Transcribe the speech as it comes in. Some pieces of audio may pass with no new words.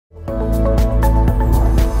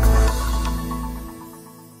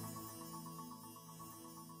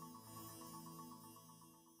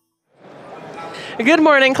Good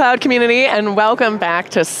morning, cloud community, and welcome back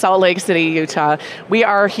to Salt Lake City, Utah. We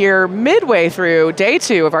are here midway through day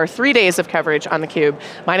 2 of our 3 days of coverage on theCUBE.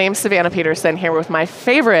 My name's Savannah Peterson, here with my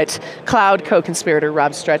favorite cloud co-conspirator,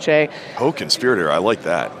 Rob Strechay. Co-conspirator, I like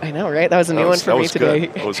that. I know, right? That was a new one for me today.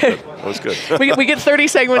 That was good, that was good. we get 30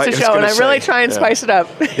 segments a show, and I really try and spice it up.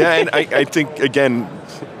 Yeah, and I think, again,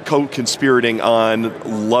 co-conspirating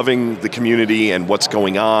on loving the community and what's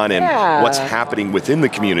going on and what's happening within the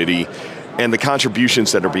community and the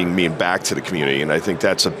contributions that are being made back to the community. And I think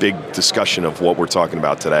that's a big discussion of what we're talking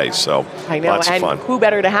about today, so I know, lots of fun. Who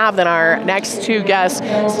better to have than our next 2 guests.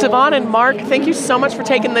 Stevan and Mark, thank you so much for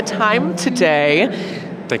taking the time today.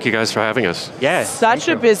 Thank you guys for having us. Yeah. Such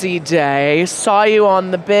a busy day. Saw you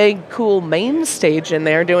on the big, cool main stage in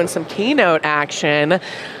there doing some keynote action.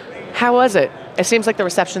 How was it? It seems like the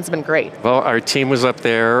reception's been great. Well, our team was up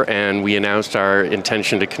there and we announced our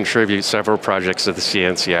intention to contribute several projects to the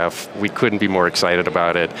CNCF. We couldn't be more excited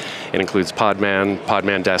about it. It includes Podman,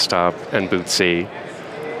 Podman Desktop, and Bootsy.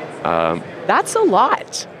 That's a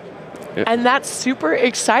lot. Yeah. And that's super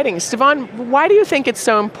exciting. Stevan, why do you think it's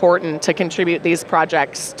so important to contribute these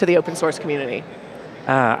projects to the open source community?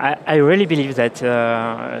 I really believe that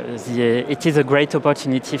it is a great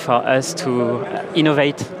opportunity for us to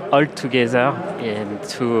innovate all together and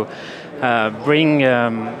to bring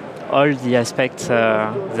all the aspects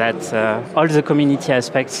all the community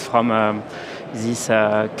aspects from these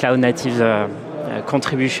cloud native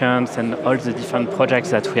contributions and all the different projects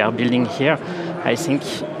that we are building here. I think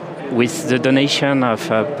with the donation of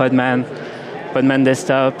Podman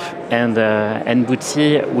Desktop and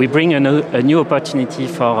Bootsy, we bring a new opportunity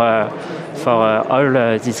for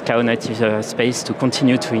all this cloud native space to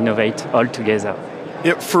continue to innovate all together.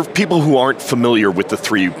 Yeah, for people who aren't familiar with the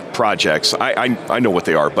 3 projects, I know what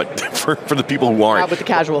they are, but for the people who aren't. Not with the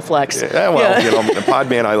casual flex. Yeah, well, you know,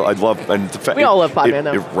 Podman I love. And the fact we all love Podman,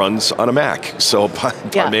 though. It runs on a Mac, so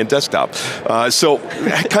Podman Desktop. So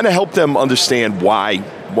kind of help them understand why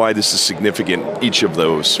this is significant, each of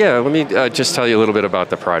those. Yeah, let me just tell you a little bit about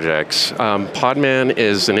the projects. Podman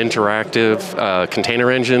is an interactive container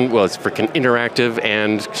engine. Well, it's for interactive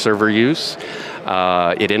and server use.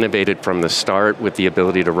 It innovated from the start with the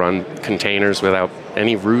ability to run containers without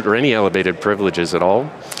any root or any elevated privileges at all.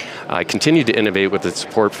 I continued to innovate with the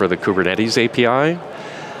support for the Kubernetes API.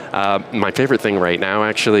 My favorite thing right now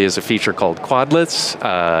actually is a feature called Quadlets,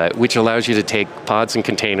 which allows you to take pods and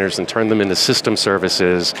containers and turn them into system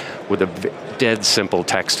services with a dead simple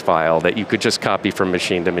text file that you could just copy from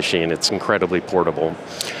machine to machine. It's incredibly portable.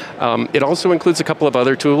 It also includes a couple of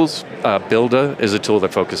other tools. Builda is a tool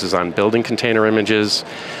that focuses on building container images.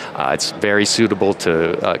 It's very suitable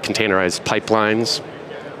to containerized pipelines.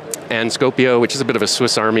 And Scopio, which is a bit of a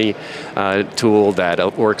Swiss Army tool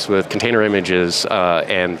that works with container images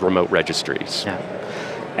and remote registries. Yeah.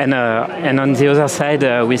 And on the other side,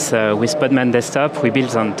 with Podman Desktop, we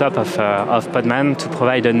built on top of Podman to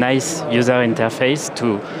provide a nice user interface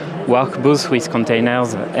to work both with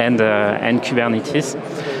containers and Kubernetes.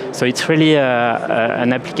 So it's really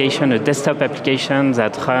an application, a desktop application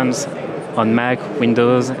that runs on Mac,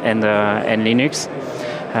 Windows, and Linux.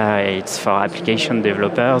 It's for application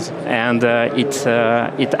developers, and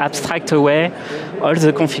it abstracts away all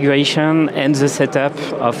the configuration and the setup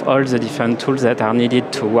of all the different tools that are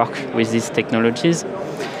needed to work with these technologies.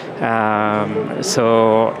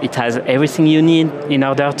 So it has everything you need in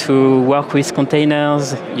order to work with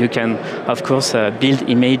containers. You can, of course, build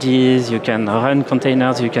images, you can run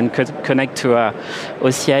containers, you can connect to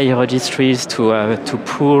OCI registries to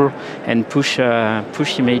pull and push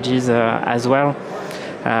images as well.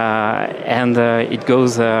 And it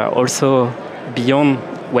goes also beyond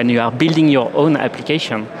when you are building your own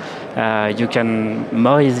application. You can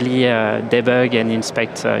more easily debug and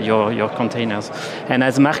inspect your containers. And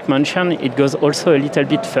as Mark mentioned, it goes also a little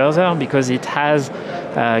bit further because it has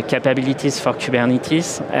capabilities for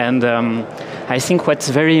Kubernetes. And I think what's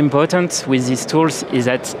very important with these tools is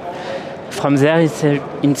that from their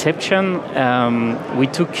inception, we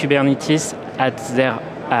took Kubernetes at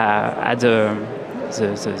the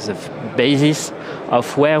basis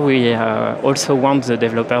of where we also want the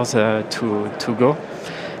developers to go.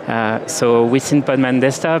 So within Podman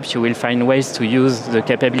Desktop, you will find ways to use the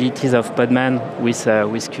capabilities of Podman with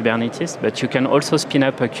Kubernetes, but you can also spin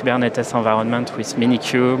up a Kubernetes environment with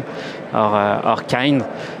Minikube or Kind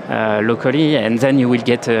locally, and then you will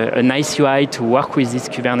get a nice UI to work with these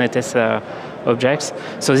Kubernetes objects.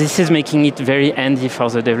 So this is making it very handy for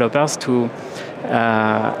the developers to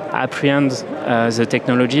apprehend the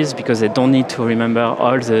technologies because they don't need to remember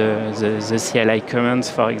all the CLI commands,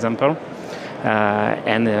 for example.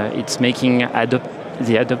 And it's making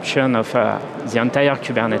the adoption of the entire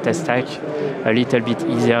Kubernetes stack a little bit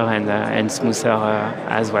easier and smoother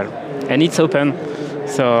as well. And it's open,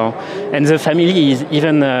 so and the family is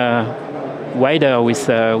even wider with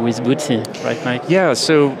Bootsy, right, Mike? Yeah.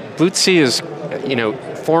 So Bootsy is,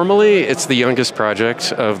 formally, it's the youngest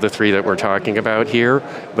project of the three that we're talking about here,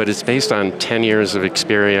 but it's based on 10 years of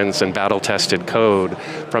experience and battle-tested code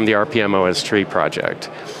from the RPM-OS tree project.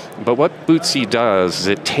 But what Bootsy does is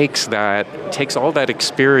it takes all that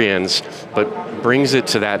experience, but brings it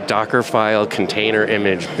to that Docker file container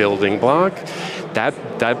image building block.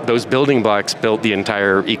 Those building blocks built the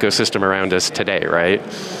entire ecosystem around us today, right?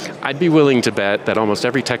 I'd be willing to bet that almost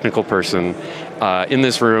every technical person in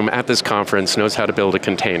this room at this conference knows how to build a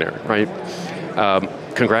container, right?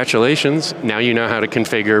 Congratulations, now you know how to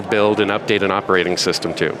configure, build, and update an operating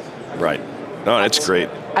system too. Right. No, that's great.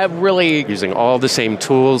 I really... Using all the same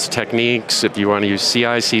tools, techniques, if you want to use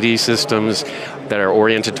CI/CD systems that are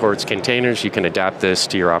oriented towards containers, you can adapt this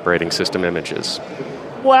to your operating system images.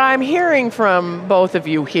 What I'm hearing from both of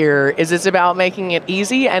you here is it's about making it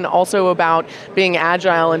easy and also about being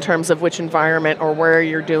agile in terms of which environment or where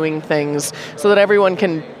you're doing things so that everyone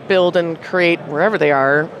can build and create wherever they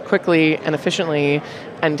are quickly and efficiently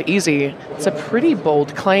and easy. It's a pretty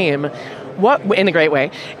bold claim. What, in a great way.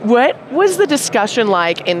 What was the discussion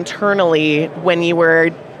like internally when you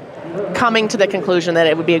were coming to the conclusion that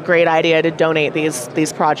it would be a great idea to donate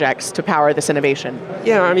these projects to power this innovation?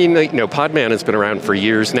 Yeah, I mean, Podman has been around for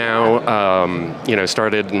years now.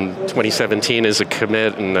 Started in 2017 as a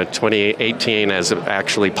commit and 2018 as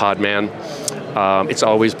actually Podman. It's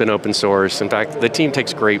always been open source. In fact, the team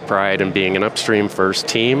takes great pride in being an upstream first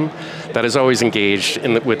team that is always engaged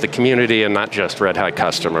with the community and not just Red Hat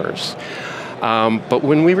customers. But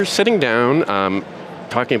when we were sitting down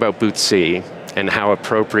talking about Bootsy and how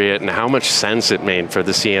appropriate and how much sense it made for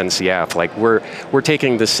the CNCF, like we're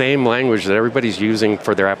taking the same language that everybody's using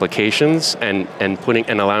for their applications and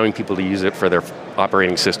allowing people to use it for their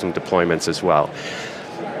operating system deployments as well.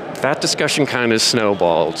 That discussion kind of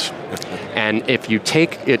snowballed. And if you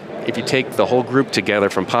take the whole group together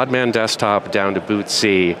from Podman Desktop down to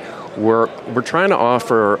Bootsy, we're trying to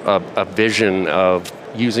offer a vision of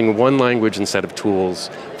using one language instead of tools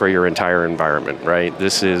for your entire environment, right?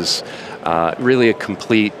 This is really a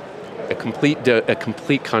complete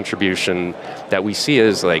contribution that we see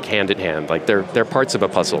as like hand in hand, like they're parts of a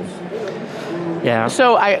puzzle. Yeah.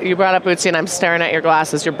 So you brought up Bootsy and I'm staring at your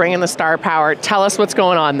glasses. You're bringing the star power. Tell us what's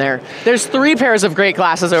going on there. There's 3 pairs of great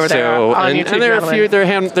glasses over there on YouTube. And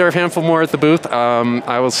there are a handful more at the booth.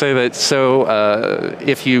 I will say that,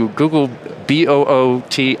 if you Google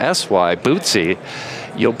B-O-O-T-S-Y, Bootsy,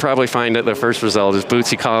 you'll probably find that the first result is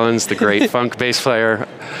Bootsy Collins, the great funk bass player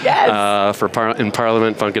in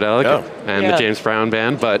Parliament Funkadelic and the James Brown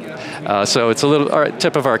Band. But so it's a little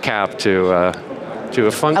tip of our cap to a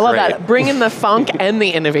funk. I love that. Bring in the funk and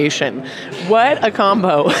the innovation. What a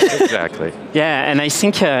combo. Exactly. Yeah, and I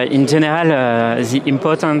think in general, the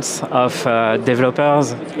importance of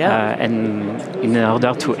developers and in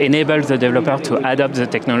order to enable the developer to adopt the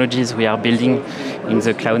technologies we are building in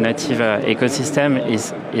the cloud native ecosystem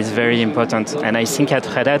is very important. And I think at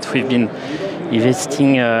Red Hat we've been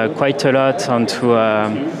investing quite a lot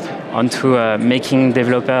onto making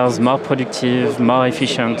developers more productive, more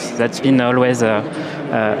efficient. That's been always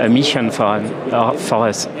a mission for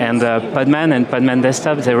us. And Podman and Podman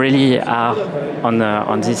Desktop, they really are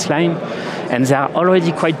on this line. And they are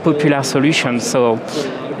already quite popular solutions. So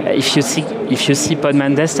if you see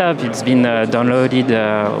Podman Desktop, it's been downloaded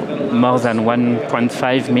more than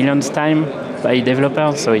 1.5 million times by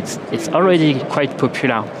developers. So it's already quite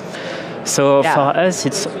popular. So for us,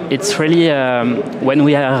 it's really when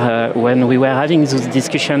we were having this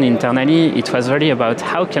discussion internally, it was really about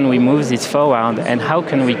how can we move this forward and how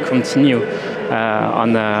can we continue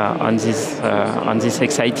on this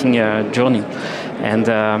exciting journey. And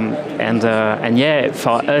yeah,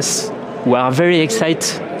 for us, we are very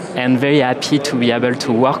excited and very happy to be able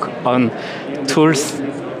to work on tools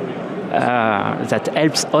that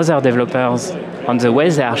helps other developers on the way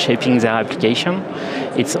they are shaping their application.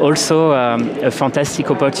 It's also a fantastic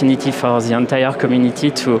opportunity for the entire community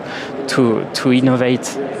to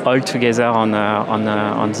innovate all together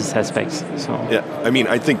on these aspects. So. Yeah, I mean,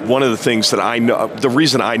 I think one of the things that I know, the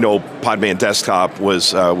reason I know Podman Desktop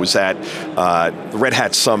was at the Red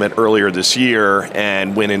Hat Summit earlier this year,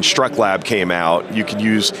 and when InstructLab came out, you could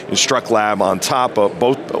use InstructLab on top of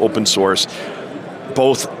both open source,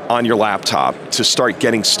 both on your laptop to start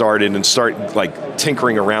getting started and start like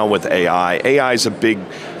tinkering around with AI. AI is a big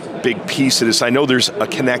big piece of this. I know there's a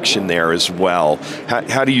connection there as well.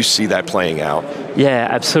 How do you see that playing out? Yeah,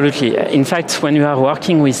 absolutely. In fact, when you are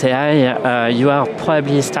working with AI, you are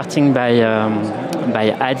probably starting by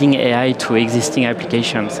adding AI to existing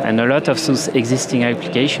applications. And a lot of those existing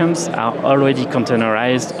applications are already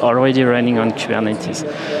containerized, already running on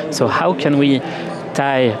Kubernetes. So how can we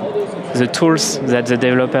tie the tools that the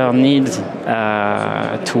developer needs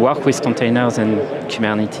to work with containers and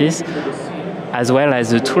Kubernetes, as well as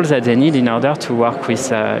the tools that they need in order to work with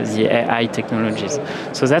the AI technologies.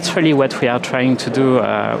 So that's really what we are trying to do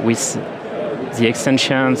with the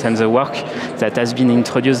extensions and the work that has been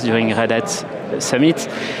introduced during Red Hat Summit.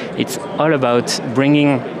 It's all about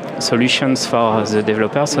bringing solutions for the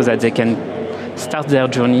developers so that they can start their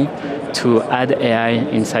journey to add AI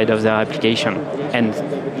inside of their application, and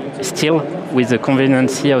still with the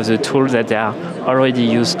conveniency of the tools that they are already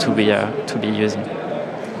used to be using.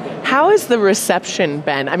 How has the reception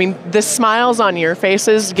been? I mean, the smiles on your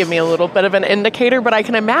faces give me a little bit of an indicator, but I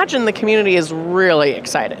can imagine the community is really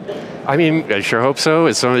excited. I mean, I sure hope so.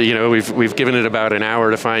 It's we've given it about an hour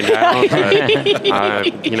to find out. But,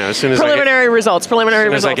 as soon as preliminary results. As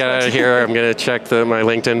soon as I get out of here, I'm going to check my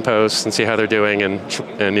LinkedIn posts and see how they're doing, and check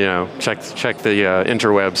the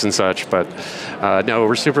interwebs and such. But no,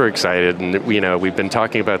 we're super excited, and we've been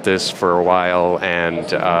talking about this for a while,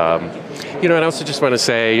 and I also just want to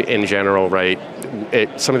say in general, right?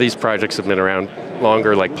 Some of these projects have been around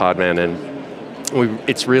longer, like Podman, and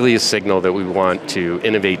it's really a signal that we want to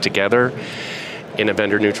innovate together in a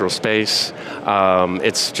vendor-neutral space.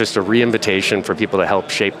 It's just a re-invitation for people to help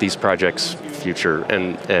shape these projects' future,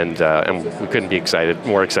 and we couldn't be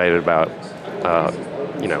more excited about,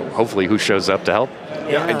 hopefully who shows up to help.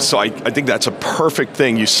 Yeah. And so I think that's a perfect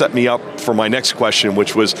thing. You set me up for my next question,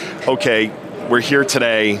 which was, okay, we're here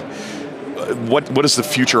today. What does the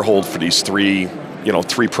future hold for these three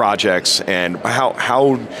projects, and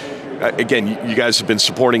how? Again, you guys have been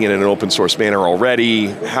supporting it in an open source manner already.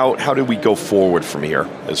 How do we go forward from here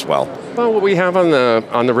as well? Well, what we have on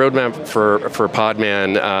the roadmap for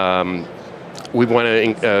Podman, we want to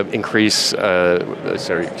enhance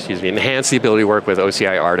the ability to work with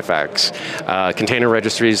OCI artifacts. Container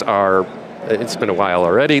registries are. It's been a while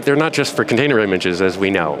already. They're not just for container images, as we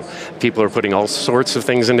know. People are putting all sorts of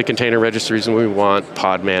things into container registries, and we want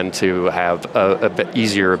Podman to have a bit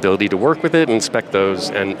easier ability to work with it, inspect those,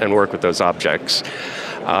 and work with those objects.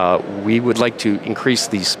 We would like to increase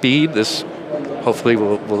the speed. This hopefully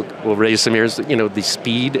will raise some ears. The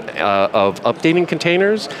speed of updating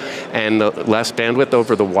containers and the less bandwidth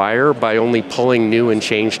over the wire by only pulling new and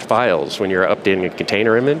changed files when you're updating a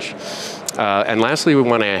container image. And lastly, we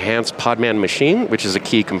want to enhance Podman Machine, which is a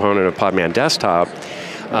key component of Podman Desktop,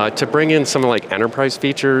 to bring in some like enterprise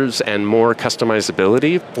features and more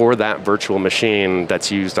customizability for that virtual machine that's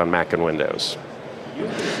used on Mac and Windows.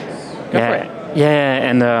 Yeah,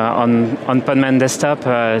 and on Podman Desktop,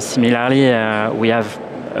 similarly, we have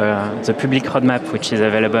the public roadmap, which is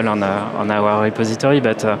available on our repository,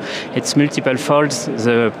 but it's multiple folds.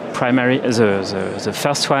 The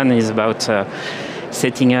first one is about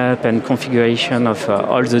setting up and configuration of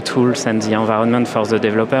all the tools and the environment for the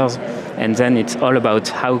developers. And then it's all about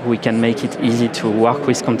how we can make it easy to work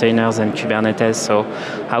with containers and Kubernetes. So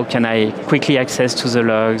how can I quickly access to the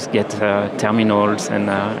logs, get terminals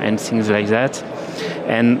and things like that.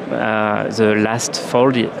 And the last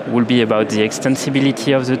fold will be about the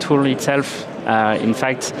extensibility of the tool itself. In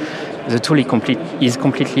fact, the tool is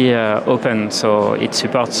completely open, so it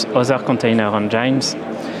supports other container engines.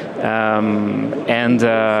 And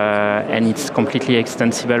it's completely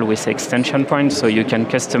extensible with extension points, so you can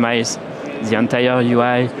customize the entire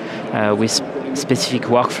UI with specific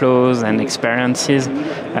workflows and experiences.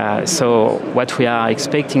 So what we are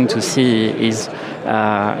expecting to see is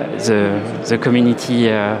the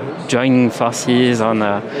community joining forces on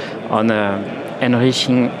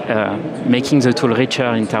enriching, making the tool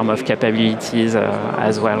richer in terms of capabilities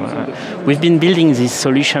as well. We've been building these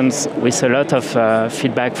solutions with a lot of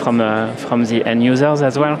feedback from the end users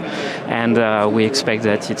as well, and we expect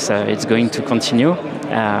that it's going to continue.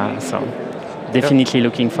 So definitely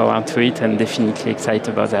looking forward to it, and definitely excited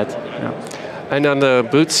about that. Yeah. And on the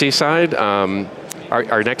boot C side,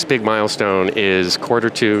 our next big milestone is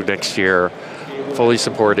Q2 next year, fully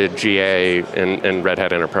supported GA in Red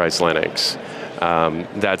Hat Enterprise Linux.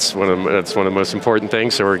 That's one of the most important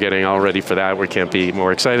things, so we're getting all ready for that. We can't be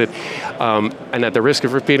more excited. And at the risk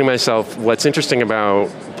of repeating myself, what's interesting about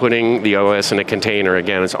putting the OS in a container,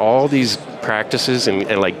 again, it's all these practices and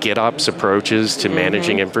like GitOps approaches to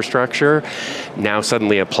managing infrastructure now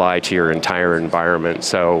suddenly apply to your entire environment.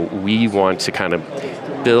 So we want to kind of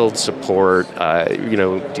build, support,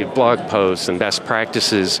 do blog posts and best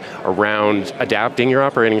practices around adapting your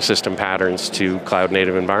operating system patterns to cloud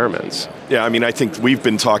native environments. Yeah, I mean, I think we've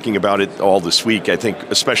been talking about it all this week. I think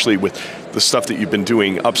especially with the stuff that you've been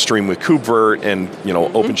doing upstream with KubeVirt and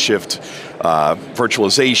OpenShift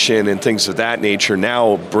virtualization and things of that nature,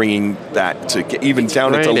 now bringing that to even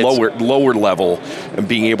down at the lower level and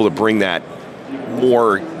being able to bring that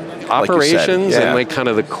more operations and like kind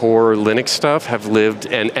of the core Linux stuff have lived,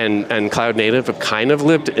 and cloud native have kind of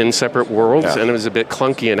lived in separate worlds, and it was a bit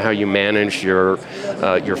clunky in how you manage your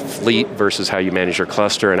fleet versus how you manage your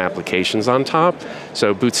cluster and applications on top.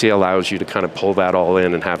 So Bootsy allows you to kind of pull that all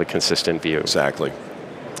in and have a consistent view. Exactly.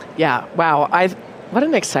 Yeah, wow. What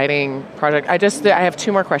an exciting project. I have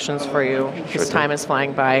 2 more questions for you, because time is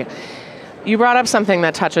flying by. You brought up something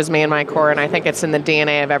that touches me in my core, and I think it's in the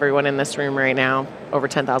DNA of everyone in this room right now. Over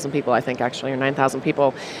 10,000 people, I think, actually, or 9,000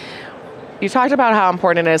 people. You talked about how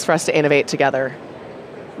important it is for us to innovate together.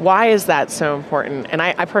 Why is that so important? And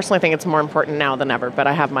I personally think it's more important now than ever, but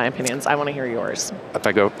I have my opinions. I want to hear yours. If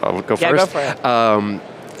I'll go first. Yeah, go for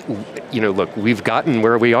it. Look, we've gotten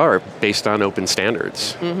where we are based on open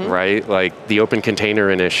standards, right? Like the Open Container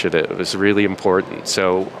Initiative is really important.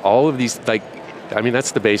 So all of these,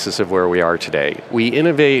 that's the basis of where we are today. We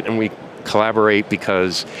innovate and we collaborate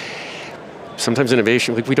because sometimes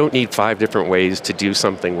innovation, we don't need 5 different ways to do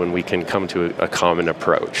something when we can come to a common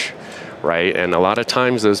approach, right? And a lot of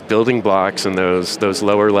times those building blocks and those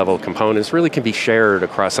lower level components really can be shared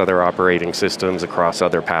across other operating systems, across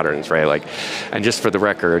other patterns, right? And just for the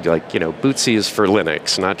record, Bootsy is for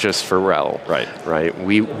Linux, not just for RHEL. Right?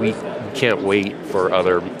 We can't wait for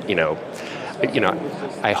other,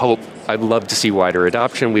 I'd love to see wider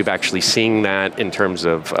adoption. We've actually seen that in terms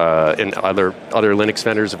of in other Linux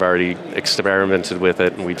vendors have already experimented with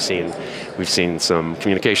it, and we've seen some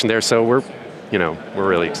communication there. So we're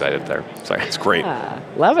really excited there. Sorry, it's great.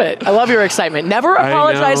 Love it. I love your excitement. Never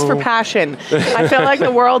apologize for passion. I feel like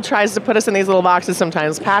the world tries to put us in these little boxes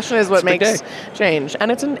sometimes. Passion is what makes change,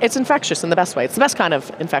 and it's infectious in the best way. It's the best kind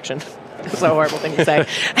of infection. It's a horrible thing to say.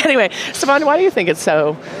 Anyway, Stevan, why do you think it's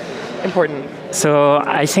so important? So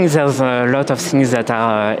I think there's a lot of things that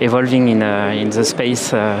are evolving in the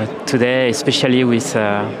space today, especially with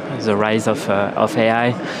the rise of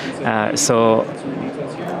AI. So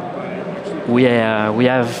we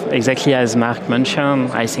have, exactly as Mark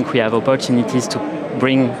mentioned, I think we have opportunities to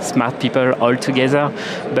bring smart people all together,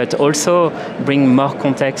 but also bring more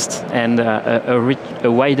context and a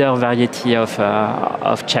wider variety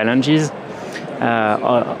of challenges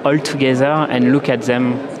all together and look at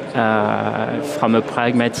them from a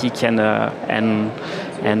pragmatic and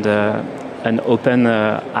an open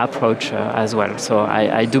approach as well. So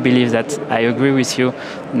I do believe that I agree with you.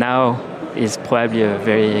 Now is probably a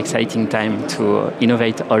very exciting time to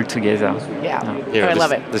innovate all together. Yeah, I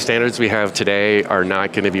love it. The standards we have today are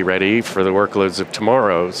not going to be ready for the workloads of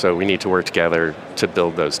tomorrow, so we need to work together to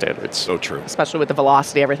build those standards. So true. Especially with the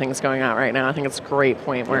velocity everything's going out right now. I think it's a great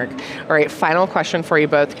point, Mark. All right, final question for you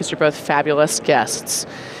both, because you're both fabulous guests.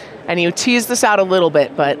 And you teased this out a little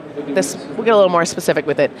bit, but we'll get a little more specific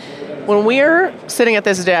with it. When we're sitting at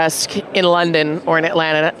this desk in London or in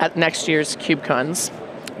Atlanta at next year's KubeCons,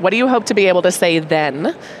 what do you hope to be able to say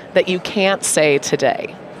then that you can't say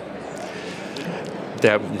today?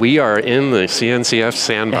 That we are in the CNCF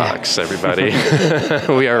sandbox, everybody.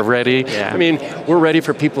 We are ready. Yeah. I mean, we're ready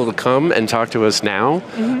for people to come and talk to us now,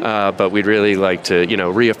 but we'd really like to,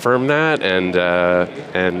 reaffirm that and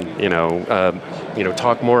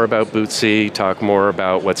talk more about Bootsy, talk more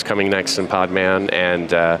about what's coming next in Podman,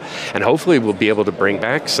 and hopefully we'll be able to bring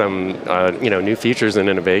back some, new features and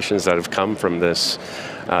innovations that have come from this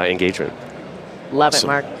engagement. Love it,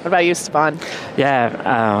 Mark. What about you, Stevan?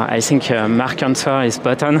 Yeah, I think Mark's answer is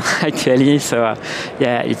spot on, actually. So,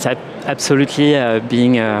 it's absolutely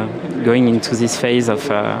going into this phase of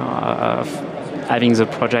having the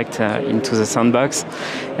project into the sandbox,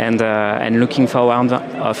 and looking forward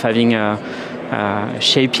of having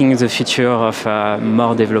shaping the future of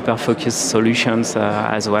more developer-focused solutions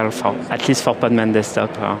as well, at least for Podman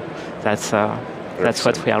Desktop. That's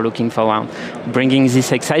what we are looking for. Bringing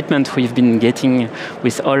this excitement we've been getting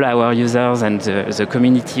with all our users and the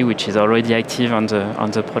community, which is already active on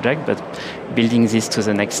the project, but building this to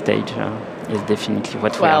the next stage. is definitely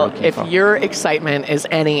what we are looking for. Well, if your excitement is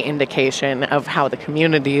any indication of how the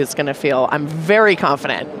community is going to feel, I'm very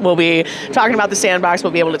confident. We'll be talking about the sandbox,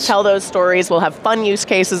 we'll be able to tell those stories, we'll have fun use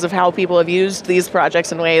cases of how people have used these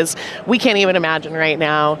projects in ways we can't even imagine right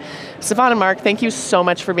now. Stevan and Mark, thank you so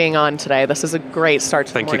much for being on today. This is a great start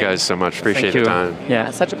to the morning. Thank you guys so much, appreciate the time. Yeah,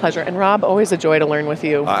 such a pleasure. And Rob, always a joy to learn with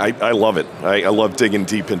you. I love it. I love digging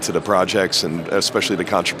deep into the projects and especially the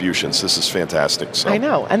contributions. This is fantastic. So. I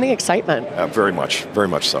know, and the excitement. Very much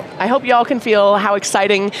so. I hope y'all can feel how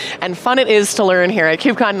exciting and fun it is to learn here at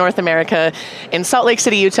KubeCon North America in Salt Lake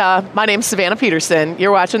City, Utah. My name's Savannah Peterson.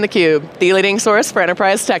 You're watching theCUBE, the leading source for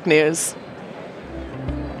enterprise tech news.